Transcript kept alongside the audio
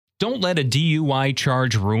Don't let a DUI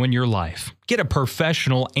charge ruin your life. Get a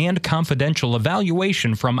professional and confidential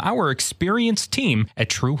evaluation from our experienced team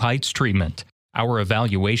at True Heights Treatment. Our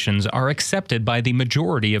evaluations are accepted by the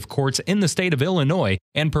majority of courts in the state of Illinois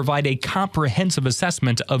and provide a comprehensive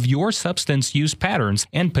assessment of your substance use patterns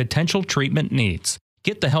and potential treatment needs.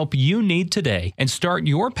 Get the help you need today and start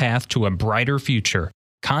your path to a brighter future.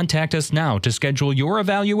 Contact us now to schedule your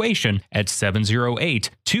evaluation at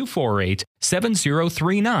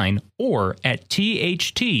 708-248-7039 or at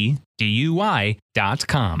thtdui.com.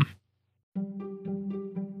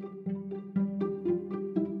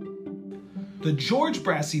 The George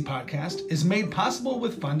Brassey podcast is made possible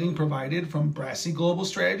with funding provided from Brassey Global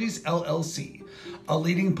Strategies, LLC, a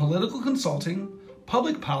leading political consulting,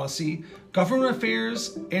 public policy, government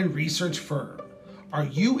affairs, and research firm. Are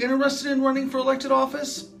you interested in running for elected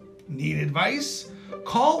office? Need advice?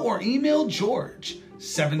 Call or email George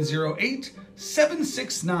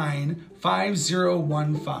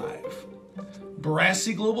 708-769-5015.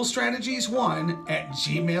 Brassey Global Strategies 1 at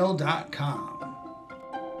gmail.com.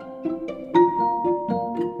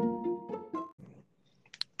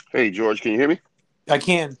 Hey, George, can you hear me? I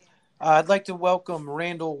can. I'd like to welcome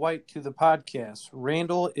Randall White to the podcast.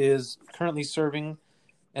 Randall is currently serving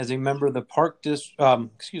as a member of the Park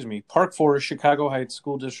Forest Chicago Heights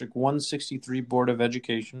School District 163 Board of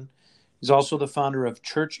Education. He's also the founder of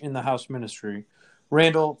Church in the House Ministry.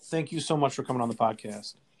 Randall, thank you so much for coming on the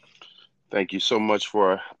podcast. Thank you so much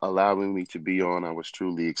for allowing me to be on. I was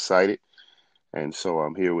truly excited. And so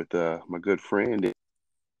I'm here with my good friend.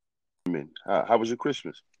 How was your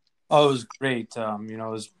Christmas? Oh, it was great.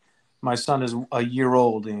 My son is a year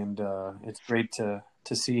old, and it's great to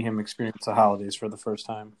see him experience the holidays for the first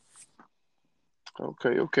time.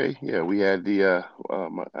 Okay. Yeah, we had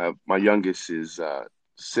my youngest is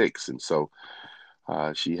 6, and so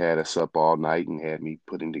she had us up all night and had me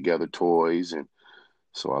putting together toys, and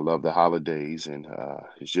so I love the holidays, and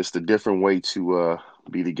it's just a different way to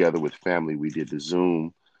be together with family. We did the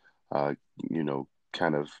Zoom,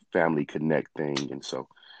 kind of family connect thing, and so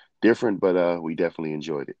different, but we definitely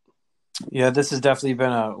enjoyed it. Yeah, this has definitely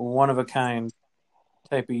been a one-of-a-kind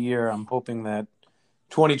type of year. I'm hoping that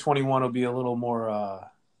 2021 will be a little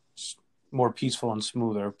more peaceful and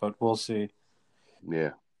smoother, but we'll see.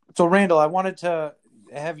 Yeah. So, Randall, I wanted to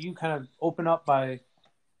have you kind of open up by,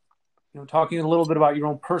 talking a little bit about your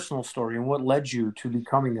own personal story and what led you to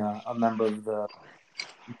becoming a member of the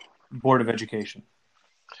Board of Education.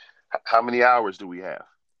 How many hours do we have?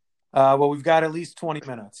 Well, we've got at least 20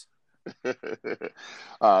 minutes.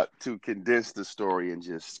 To condense the story and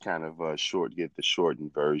just kind of get the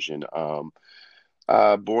shortened version.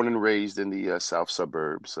 Born and raised in the south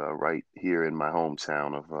suburbs, right here in my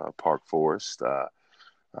hometown of Park Forest.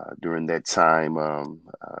 During that time,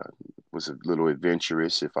 was a little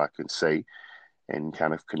adventurous, if I can say, and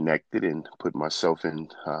kind of connected and put myself in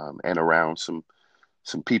and around some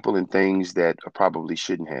people and things that I probably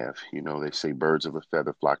shouldn't have. They say birds of a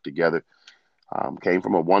feather flock together. Came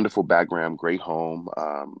from a wonderful background, great home.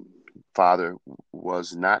 Father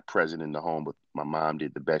was not present in the home, but my mom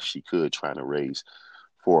did the best she could trying to raise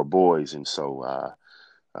 4 boys. And so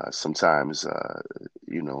sometimes,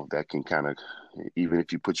 that can kind of, even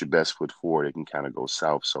if you put your best foot forward, it can kind of go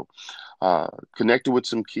south. So connected with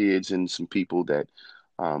some kids and some people that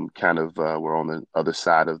were on the other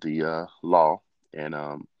side of the law. And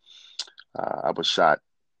I was shot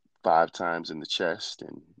 5 times in the chest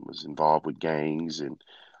and was involved with gangs and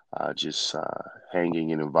just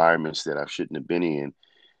hanging in environments that I shouldn't have been in,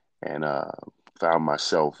 and found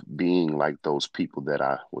myself being like those people that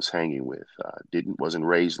I was hanging with. Wasn't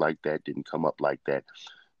raised like that, didn't come up like that.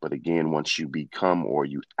 But again, once you become or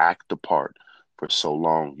you act the part for so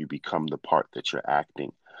long, you become the part that you're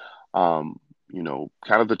acting. Kind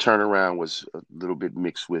of the turnaround was a little bit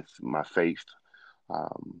mixed with my faith.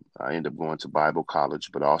 I ended up going to Bible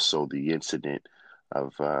college, but also the incident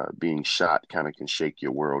of being shot kind of can shake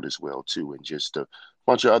your world as well, too. And just a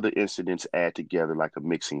bunch of other incidents add together like a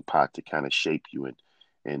mixing pot to kind of shape you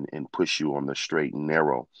and push you on the straight and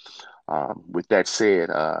narrow. With that said,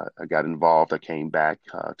 I got involved. I came back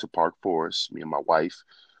to Park Forest. Me and my wife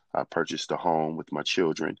purchased a home with my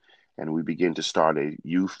children, and we began to start a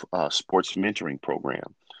youth sports mentoring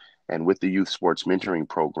program. And with the youth sports mentoring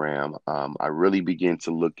program, I really began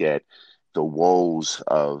to look at the woes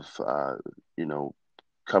of,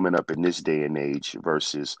 coming up in this day and age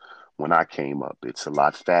versus when I came up. It's a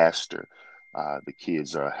lot faster. The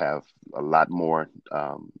kids have a lot more,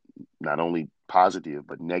 not only positive,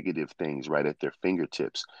 but negative things right at their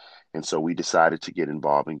fingertips. And so we decided to get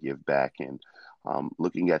involved and give back. And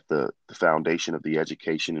Looking at the foundation of the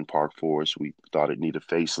education in Park Forest, we thought it needed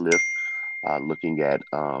a facelift. Looking at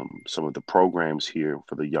some of the programs here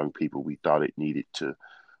for the young people, we thought it needed to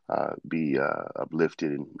be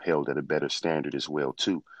uplifted and held at a better standard as well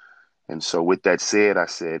too. And so with that said, I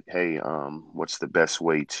said, hey, what's the best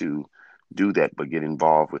way to do that but get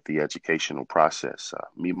involved with the educational process?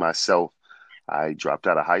 Me, myself, I dropped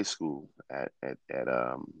out of high school at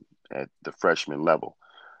the freshman level.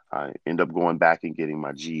 I ended up going back and getting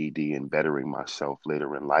my GED and bettering myself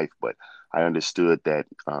later in life. But I understood that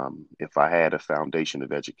if I had a foundation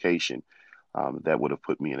of education, that would have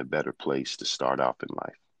put me in a better place to start off in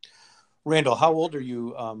life. Randall, how old are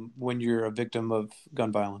you when you're a victim of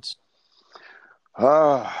gun violence?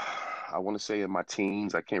 I want to say in my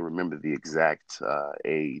teens. I can't remember the exact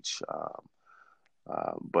age,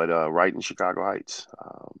 but right in Chicago Heights,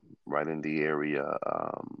 right in the area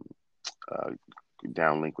uh,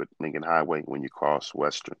 down Lincoln Highway when you cross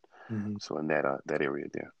Western. Mm-hmm. So in that area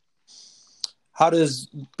there. How does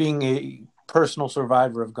being a personal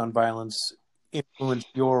survivor of gun violence influence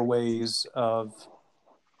your ways of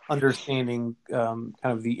understanding kind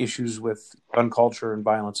of the issues with gun culture and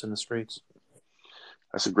violence in the streets?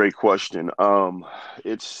 That's a great question.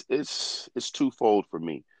 It's twofold for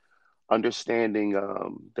me. Understanding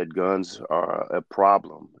that guns are a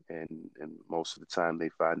problem, and most of the time they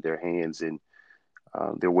find their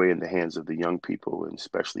way in the hands of the young people, and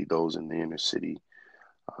especially those in the inner city.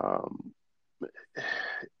 Um,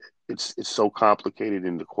 it's so complicated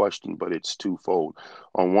in the question, but it's twofold.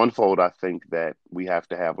 On one fold, I think that we have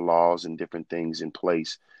to have laws and different things in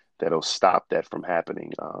place that'll stop that from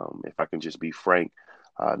happening. If I can just be frank,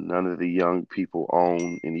 none of the young people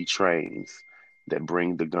own any trains that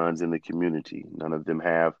bring the guns in the community. None of them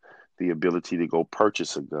have the ability to go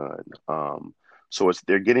purchase a gun. So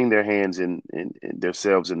they're getting their hands in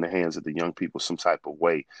themselves in the hands of the young people some type of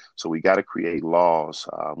way. So we got to create laws,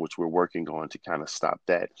 which we're working on to kind of stop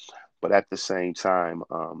that. But at the same time,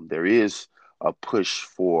 there is a push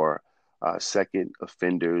for second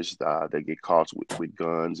offenders that get caught with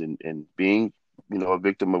guns and being, a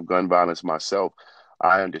victim of gun violence myself.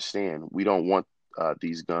 I understand we don't want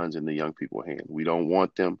these guns in the young people's hand. We don't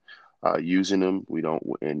want them using them. We don't,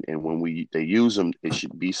 and when they use them, it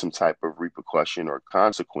should be some type of repercussion or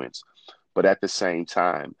consequence. But at the same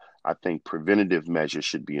time, I think preventative measures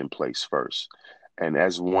should be in place first. And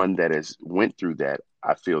as one that has went through that,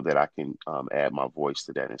 I feel that I can add my voice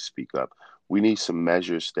to that and speak up. We need some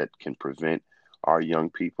measures that can prevent our young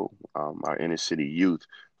people, our inner city youth,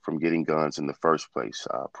 from getting guns in the first place.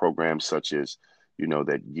 Programs such as,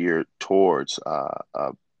 that geared towards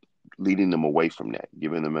leading them away from that,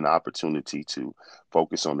 giving them an opportunity to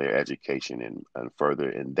focus on their education and further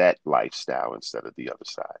in that lifestyle instead of the other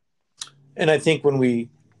side. And I think when we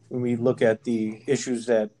look at the issues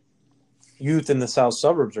that youth in the south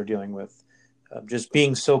suburbs are dealing with, just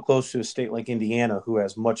being so close to a state like Indiana, who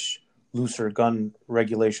has much looser gun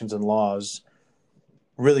regulations and laws,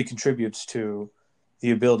 really contributes to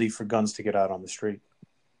the ability for guns to get out on the street.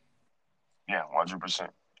 Yeah, 100%.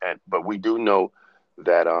 But we do know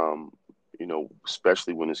that,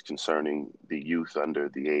 especially when it's concerning the youth under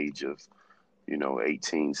the age of,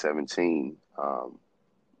 18, 17,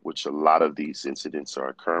 which a lot of these incidents are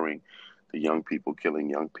occurring, the young people killing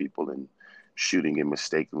young people and shooting and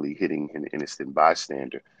mistakenly hitting an innocent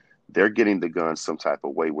bystander, they're getting the guns some type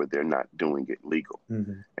of way where they're not doing it legal.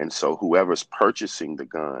 Mm-hmm. And so whoever's purchasing the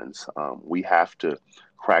guns, we have to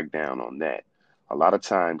crack down on that. A lot of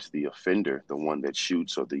times the offender, the one that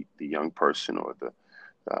shoots, or the young person, or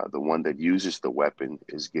the one that uses the weapon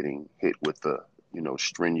is getting hit with the,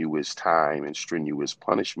 strenuous time and strenuous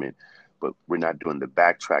punishment, but we're not doing the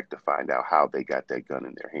backtrack to find out how they got that gun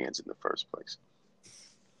in their hands in the first place.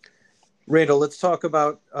 Randall, let's talk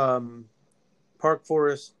about Park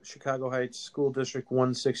Forest, Chicago Heights School District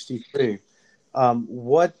 163.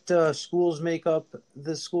 What schools make up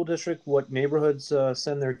the school district? What neighborhoods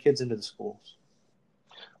send their kids into the schools?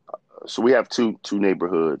 So we have two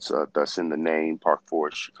neighborhoods, thus in the name, Park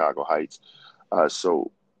Forest, Chicago Heights.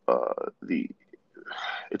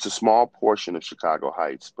 It's a small portion of Chicago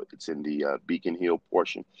Heights, but it's in the Beacon Hill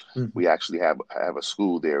portion. Mm-hmm. We actually have a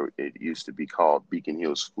school there. It used to be called Beacon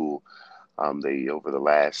Hill School. They, over the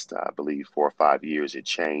last, I believe, 4 or 5 years, it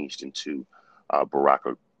changed into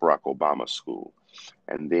Barack Obama School.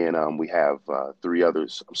 And then we have 4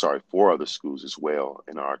 other schools as well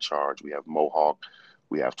in our charge. We have Mohawk,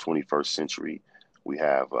 we have 21st Century, we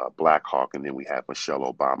have Black Hawk, and then we have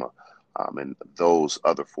Michelle Obama. And those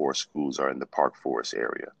other 4 schools are in the Park Forest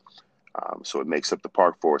area. So it makes up the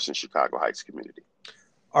Park Forest and Chicago Heights community.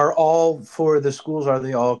 Are all for the schools, are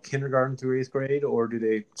they all kindergarten through eighth grade, or do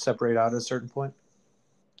they separate out at a certain point?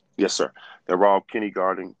 Yes, sir. They're all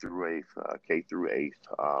kindergarten through eighth, K through eighth,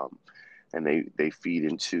 and they feed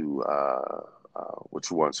into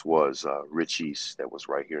which once was Rich East, that was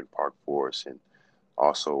right here in Park Forest, and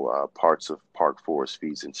also parts of Park Forest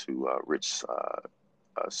feeds into Rich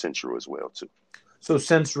Central as well too. So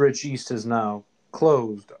since Rich East is now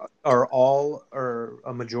closed, are all or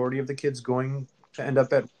a majority of the kids going to end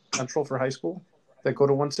up at Central for high school that go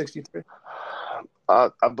to 163? I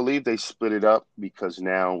believe they split it up because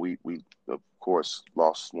now we of course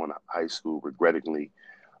lost one high school regrettably.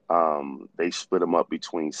 They split them up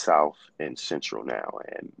between South and Central now,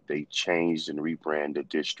 and they changed and rebranded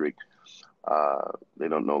district. They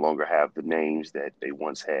don't no longer have the names that they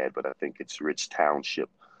once had, but I think it's Rich Township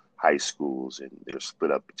High Schools, and they're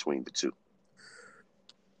split up between the two.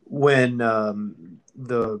 When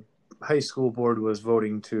the high school board was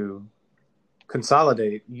voting to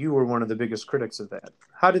consolidate, you were one of the biggest critics of that.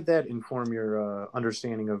 How did that inform your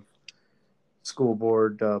understanding of school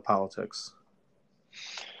board politics?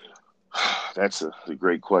 That's a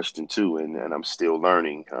great question too, and I'm still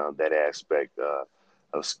learning that aspect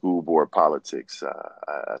of school board politics.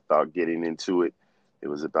 I thought getting into it, it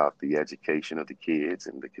was about the education of the kids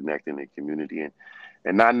and the connecting the community,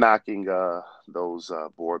 and not knocking those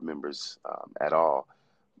board members at all,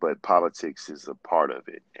 but politics is a part of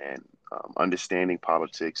it, and understanding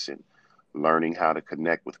politics and learning how to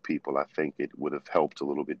connect with people, I think it would have helped a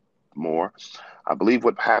little bit more. I believe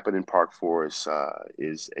what happened in Park Forest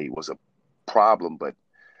was a problem, but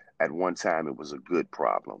at one time it was a good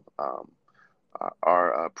problem.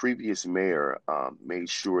 Our previous mayor made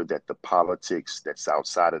sure that the politics that's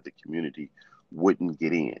outside of the community wouldn't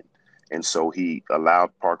get in. And so he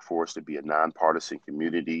allowed Park Forest to be a nonpartisan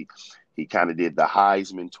community. He kind of did the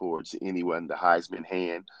Heisman towards anyone, the Heisman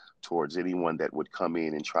hand towards anyone that would come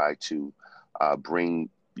in and try to bring,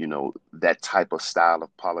 that type of style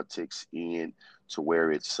of politics in to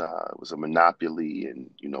where it was a monopoly and,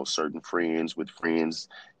 certain friends with friends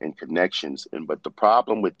and connections. But the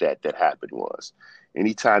problem with that happened was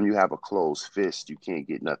anytime you have a closed fist, you can't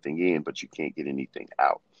get nothing in, but you can't get anything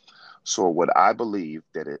out. So what I believe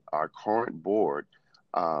that our current board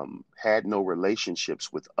had no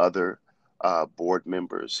relationships with other board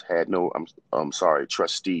members, had no, I'm sorry,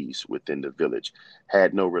 trustees within the village,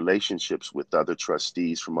 had no relationships with other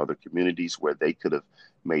trustees from other communities where they could have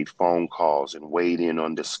made phone calls and weighed in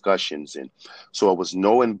on discussions. And so it was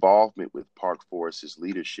no involvement with Park Forest's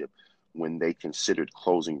leadership when they considered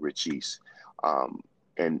closing Rich East.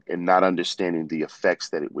 And not understanding the effects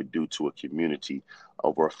that it would do to a community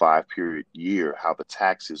over a 5-period year, how the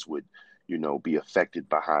taxes would, be affected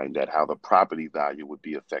behind that, how the property value would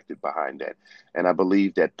be affected behind that. And I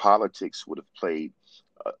believe that politics would have played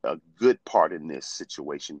a good part in this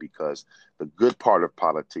situation, because the good part of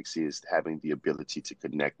politics is having the ability to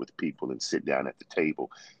connect with people and sit down at the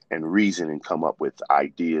table and reason and come up with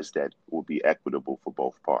ideas that will be equitable for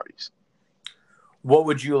both parties. What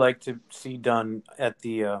would you like to see done at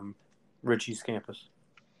the Rich East campus?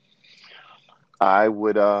 I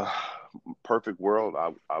would, perfect world,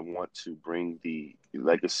 I want to bring the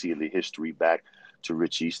legacy and the history back to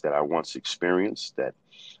Rich East that I once experienced, that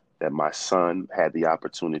my son had the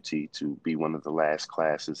opportunity to be one of the last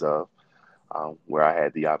classes of, where I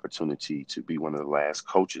had the opportunity to be one of the last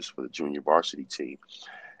coaches for the junior varsity team.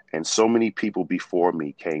 And so many people before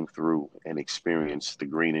me came through and experienced the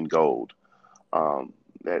green and gold.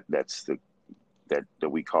 That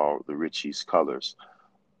we call the Rich East colors.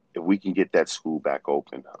 If we can get that school back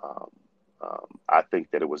open, I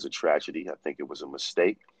think that it was a tragedy. I think it was a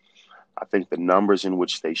mistake. I think the numbers in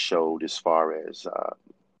which they showed as far as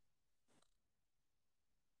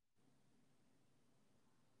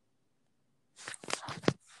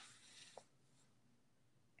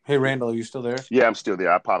Hey, Randall, are you still there? Yeah, I'm still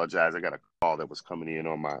there. I apologize. I got a call that was coming in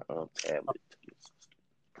on my tablet.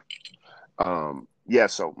 Yeah,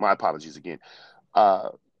 so my apologies again. Uh,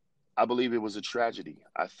 I believe it was a tragedy.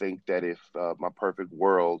 I think that if my perfect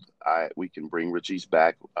world, we can bring Rich East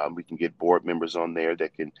back. We can get board members on there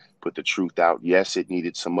that can put the truth out. Yes, it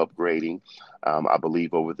needed some upgrading. I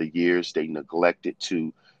believe over the years they neglected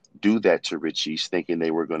to do that to Rich East, thinking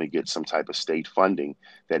they were going to get some type of state funding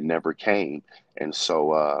that never came. And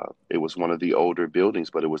so it was one of the older buildings,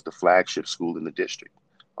 but it was the flagship school in the district.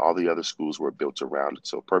 All the other schools were built around it.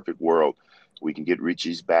 So perfect world, we can get Rich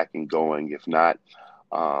East back and going. If not,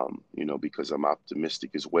 because I'm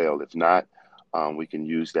optimistic as well. If not, we can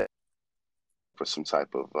use that for some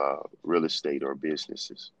type of real estate or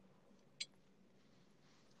businesses.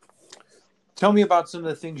 Tell me about some of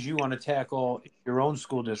the things you want to tackle in your own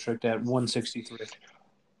school district at 163.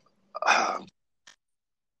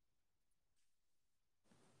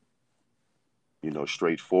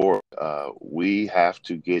 Straightforward. We have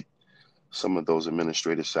to get some of those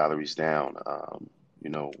administrative salaries down.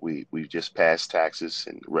 We just passed taxes,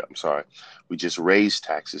 and I'm sorry, we just raised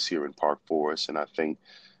taxes here in Park Forest, and I think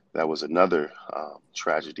that was another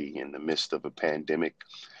tragedy in the midst of a pandemic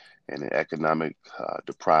and the economic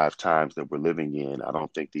deprived times that we're living in. I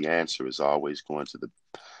don't think the answer is always going to the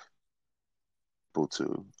people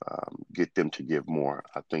to get them to give more.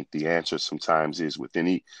 I think the answer sometimes is with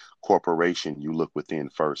any corporation, you look within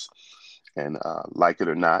first. And like it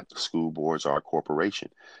or not, school boards are a corporation.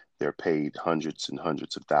 They're paid hundreds and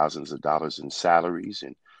hundreds of thousands of dollars in salaries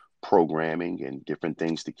and programming and different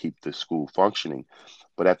things to keep the school functioning.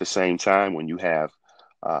 But at the same time, when you have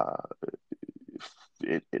uh,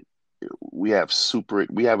 it, it, we have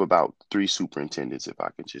about three superintendents, if I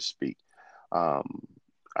can just speak. Um,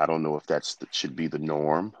 I don't know if should be the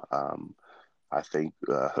norm. I think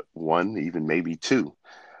one, even maybe two.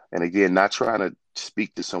 And again, not trying to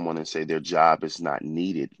speak to someone and say their job is not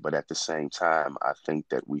needed, but at the same time, I think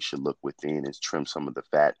that we should look within and trim some of the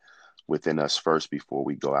fat within us first before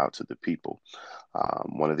we go out to the people.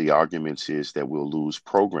 One of the arguments is that we'll lose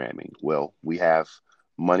programming. Well, we have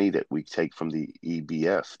money that we take from the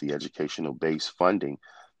EBF, the educational based funding,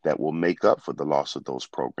 that will make up for the loss of those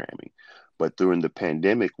programming. But during the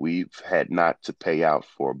pandemic, we've had not to pay out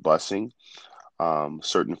for busing,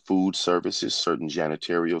 certain food services, certain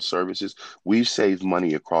janitorial services. We've saved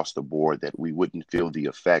money across the board that we wouldn't feel the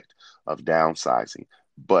effect of downsizing,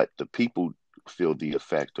 but the people feel the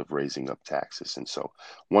effect of raising up taxes. And so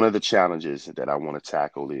one of the challenges that I want to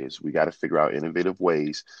tackle is we got to figure out innovative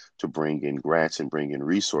ways to bring in grants and bring in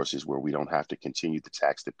resources where we don't have to continue to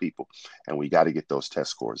tax the people. And we got to get those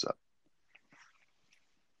test scores up.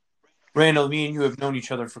 Randall, me and you have known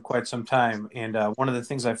each other for quite some time, and one of the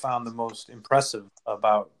things I found the most impressive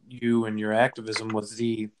about you and your activism was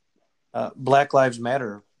the Black Lives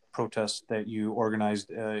Matter protest that you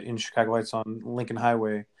organized in Chicago Heights on Lincoln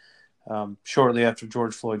Highway shortly after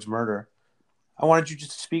George Floyd's murder. I wanted you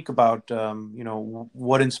just to speak about,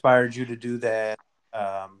 what inspired you to do that.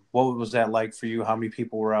 What was that like for you? How many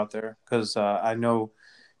people were out there? Because I know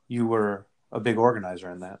you were a big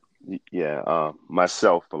organizer in that. Yeah,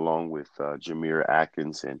 myself, along with Jameer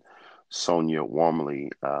Atkins and Sonia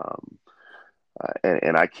Warmley,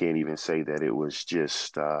 and I can't even say that it was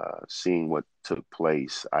just seeing what took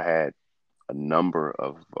place. I had a number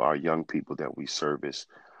of our young people that we service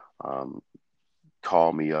um,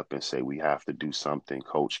 call me up and say, "We have to do something.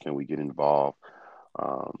 Coach, can we get involved?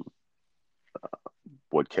 Um,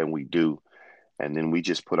 what can we do?" And then we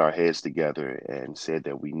just put our heads together and said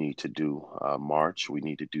that we need to do a march. We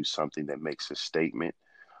need to do something that makes a statement.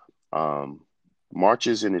 Um,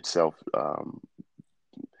 Marches in itself,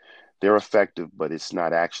 they're effective, but it's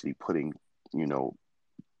not actually putting, you know,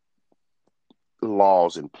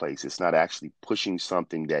 laws in place. It's not actually pushing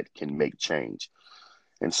something that can make change.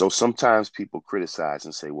 And so sometimes people criticize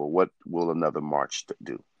and say, well, what will another march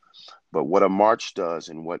do? But what a march does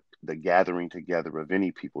and what the gathering together of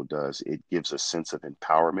any people does, it gives a sense of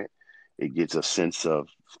empowerment. It gives a sense of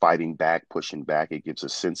fighting back, pushing back. It gives a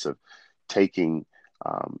sense of taking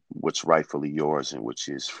what's rightfully yours, and which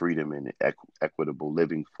is freedom and equitable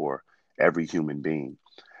living for every human being.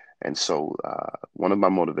 And so one of my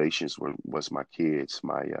motivations was my kids,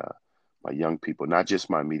 my young people, not just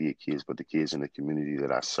my immediate kids, but the kids in the community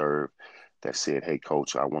that I serve, that said, "Hey,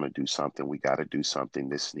 coach, I want to do something. We got to do something.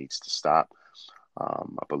 This needs to stop."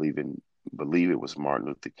 I believe it was Martin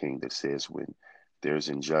Luther King that says, "When there's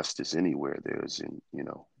injustice anywhere,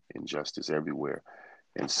 injustice everywhere."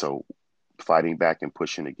 And so fighting back and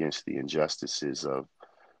pushing against the injustices of,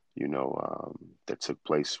 that took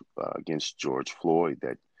place against George Floyd,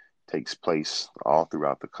 that takes place all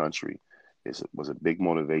throughout the country, was a big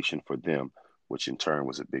motivation for them, which in turn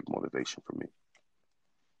was a big motivation for me.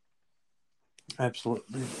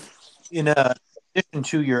 Absolutely. In addition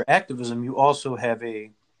to your activism, you also have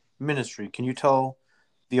a ministry. Can you tell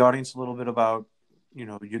the audience a little bit about,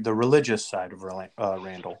 the religious side of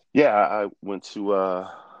Randall? Yeah, I went to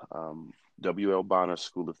W.L. Bonner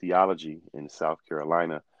School of Theology in South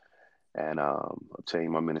Carolina, and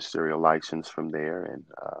obtained my ministerial license from there. And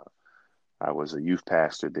I was a youth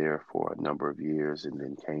pastor there for a number of years, and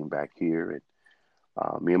then came back here. And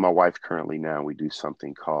me and my wife currently now, we do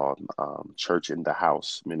something called Church in the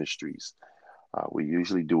House Ministries. We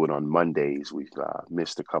usually do it on Mondays. We've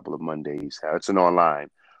missed a couple of Mondays. It's an online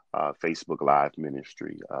Facebook Live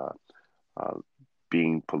ministry. Uh,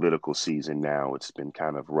 being political season now, it's been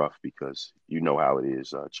kind of rough because you know how it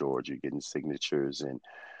is, George. You're getting signatures and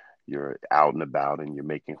you're out and about and you're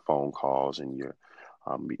making phone calls and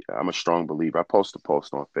I'm a strong believer. I posted a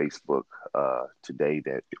post on Facebook today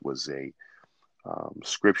that it was a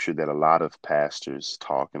scripture that a lot of pastors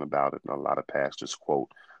talking about it and a lot of pastors quote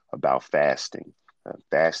about fasting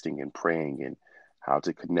and praying and how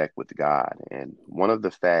to connect with God. And one of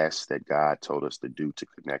the fasts that God told us to do to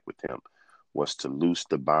connect with him was to loose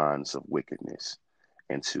the bonds of wickedness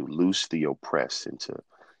and to loose the oppressed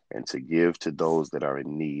and to give to those that are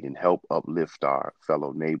in need and help uplift our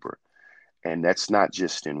fellow neighbor. And that's not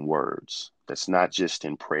just in words. That's not just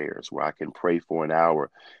in prayers where I can pray for an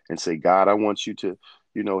hour and say, God, I want you to,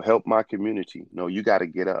 help my community. No, you got to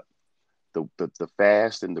get up. The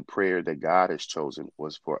fast and the prayer that God has chosen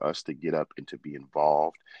was for us to get up and to be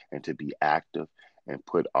involved and to be active and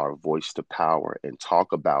put our voice to power and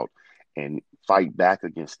talk about and fight back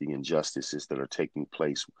against the injustices that are taking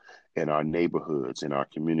place in our neighborhoods, in our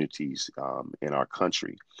communities, in our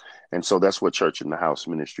country. And so that's what Church in the House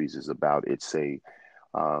Ministries is about. It's a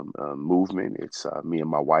movement. It's me and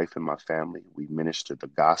my wife and my family. We minister the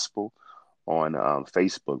gospel on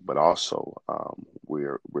Facebook, but also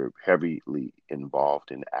we're heavily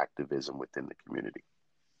involved in activism within the community.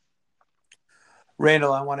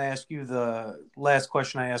 Randall, I want to ask you the last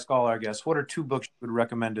question I ask all our guests. What are 2 books you would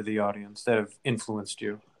recommend to the audience that have influenced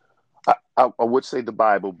you? I would say the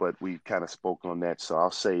Bible, but we kind of spoke on that. So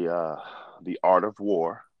I'll say The Art of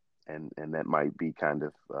War, and that might be kind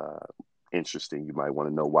of interesting. You might want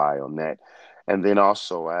to know why on that. And then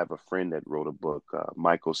also I have a friend that wrote a book,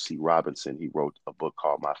 Michael C. Robinson. He wrote a book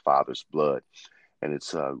called My Father's Blood, and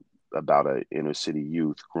it's about an inner city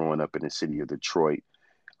youth growing up in the city of Detroit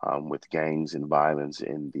with gangs and violence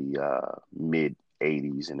in the mid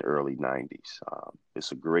 80s and early 90s.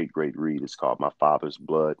 It's a great read. It's called My Father's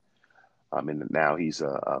Blood. And now he's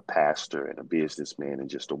a pastor and a businessman and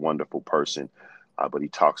just a wonderful person. But he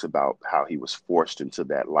talks about how he was forced into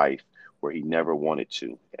that life where he never wanted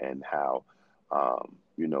to, and how,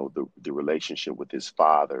 the relationship with his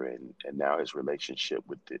father and now his relationship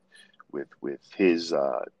with his,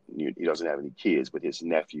 he doesn't have any kids, but his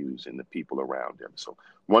nephews and the people around him. So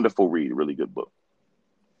wonderful read, really good book.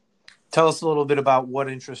 Tell us a little bit about what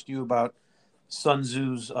interests you about Sun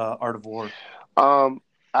Tzu's Art of War. I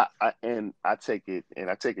take it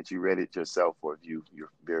you read it yourself, or if you're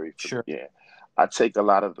very sure. Yeah. I take a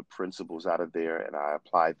lot of the principles out of there and I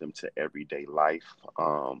apply them to everyday life.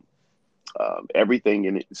 Everything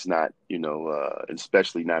in it is not,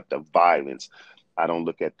 especially not the violence. I don't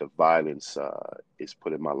look at the violence is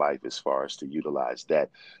put in my life as far as to utilize that,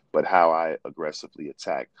 but how I aggressively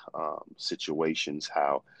attack situations,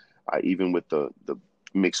 how I, even with the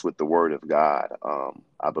mixed with the word of God,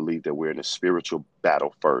 I believe that we're in a spiritual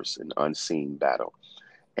battle first, an unseen battle.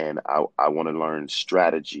 And I want to learn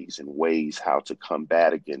strategies and ways how to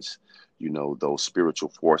combat against, those spiritual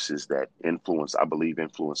forces that influence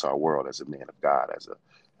our world as a man of God,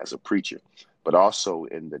 as a preacher, but also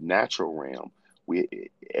in the natural realm.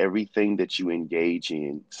 Everything that you engage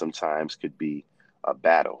in sometimes could be a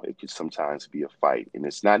battle. It could sometimes be a fight, and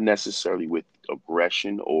it's not necessarily with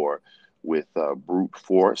aggression or with brute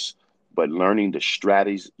force, but learning the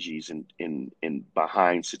strategies in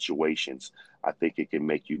behind situations. I think it can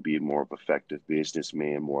make you be a more of an effective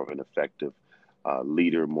businessman, more of an effective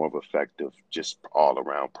leader, more of an effective, just all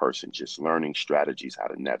around person, just learning strategies, how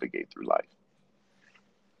to navigate through life.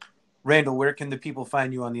 Randall, where can the people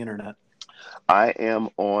find you on the internet? I am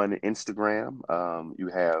on Instagram. You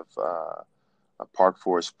have Park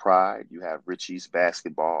Forest Pride. You have Richie's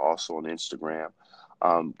Basketball also on Instagram.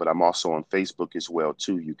 But I'm also on Facebook as well,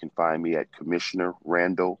 too. You can find me at Commissioner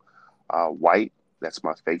Randall White. That's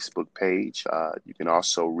my Facebook page. You can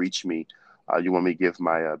also reach me. You want me to give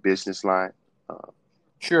my business line?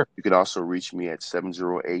 Sure. You can also reach me at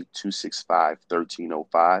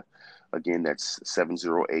 708-265-1305. Again, that's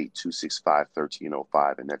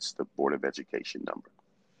 708-265-1305, and that's the Board of Education number.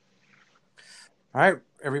 All right,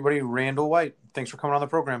 everybody, Randall White, thanks for coming on the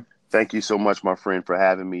program. Thank you so much, my friend, for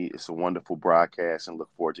having me. It's a wonderful broadcast and look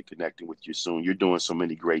forward to connecting with you soon. You're doing so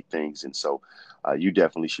many great things, and so you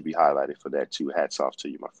definitely should be highlighted for that, too. Hats off to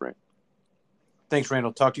you, my friend. Thanks,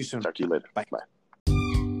 Randall. Talk to you soon. Talk to you later. Bye. Bye.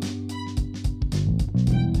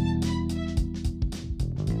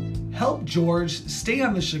 Help George stay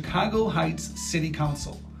on the Chicago Heights City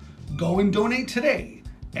Council. Go and donate today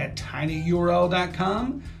at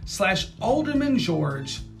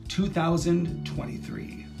tinyurl.com/AldermanGeorge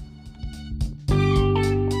 2023.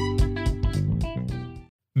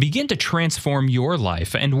 Begin to transform your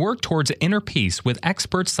life and work towards inner peace with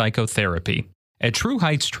expert psychotherapy. At True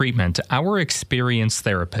Heights Treatment, our experienced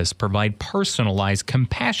therapists provide personalized,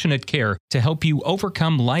 compassionate care to help you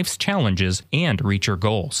overcome life's challenges and reach your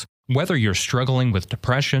goals. Whether you're struggling with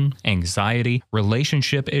depression, anxiety,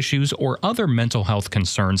 relationship issues, or other mental health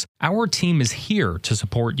concerns, our team is here to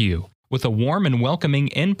support you. With a warm and welcoming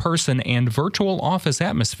in-person and virtual office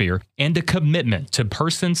atmosphere and a commitment to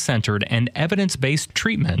person-centered and evidence-based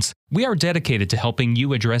treatments, we are dedicated to helping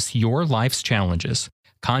you address your life's challenges.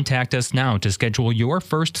 Contact us now to schedule your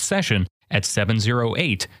first session at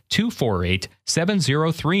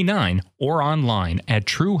 708-248-7039 or online at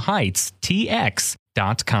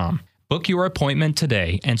trueheightstx.com. Book your appointment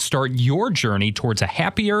today and start your journey towards a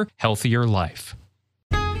happier, healthier life.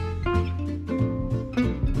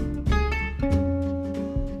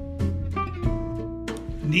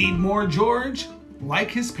 Need more George?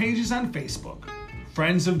 Like his pages on Facebook.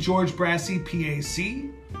 Friends of George Brassey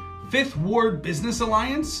PAC, Fifth Ward Business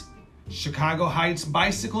Alliance, Chicago Heights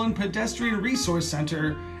Bicycle and Pedestrian Resource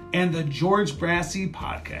Center, and the George Brassey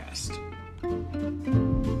Podcast.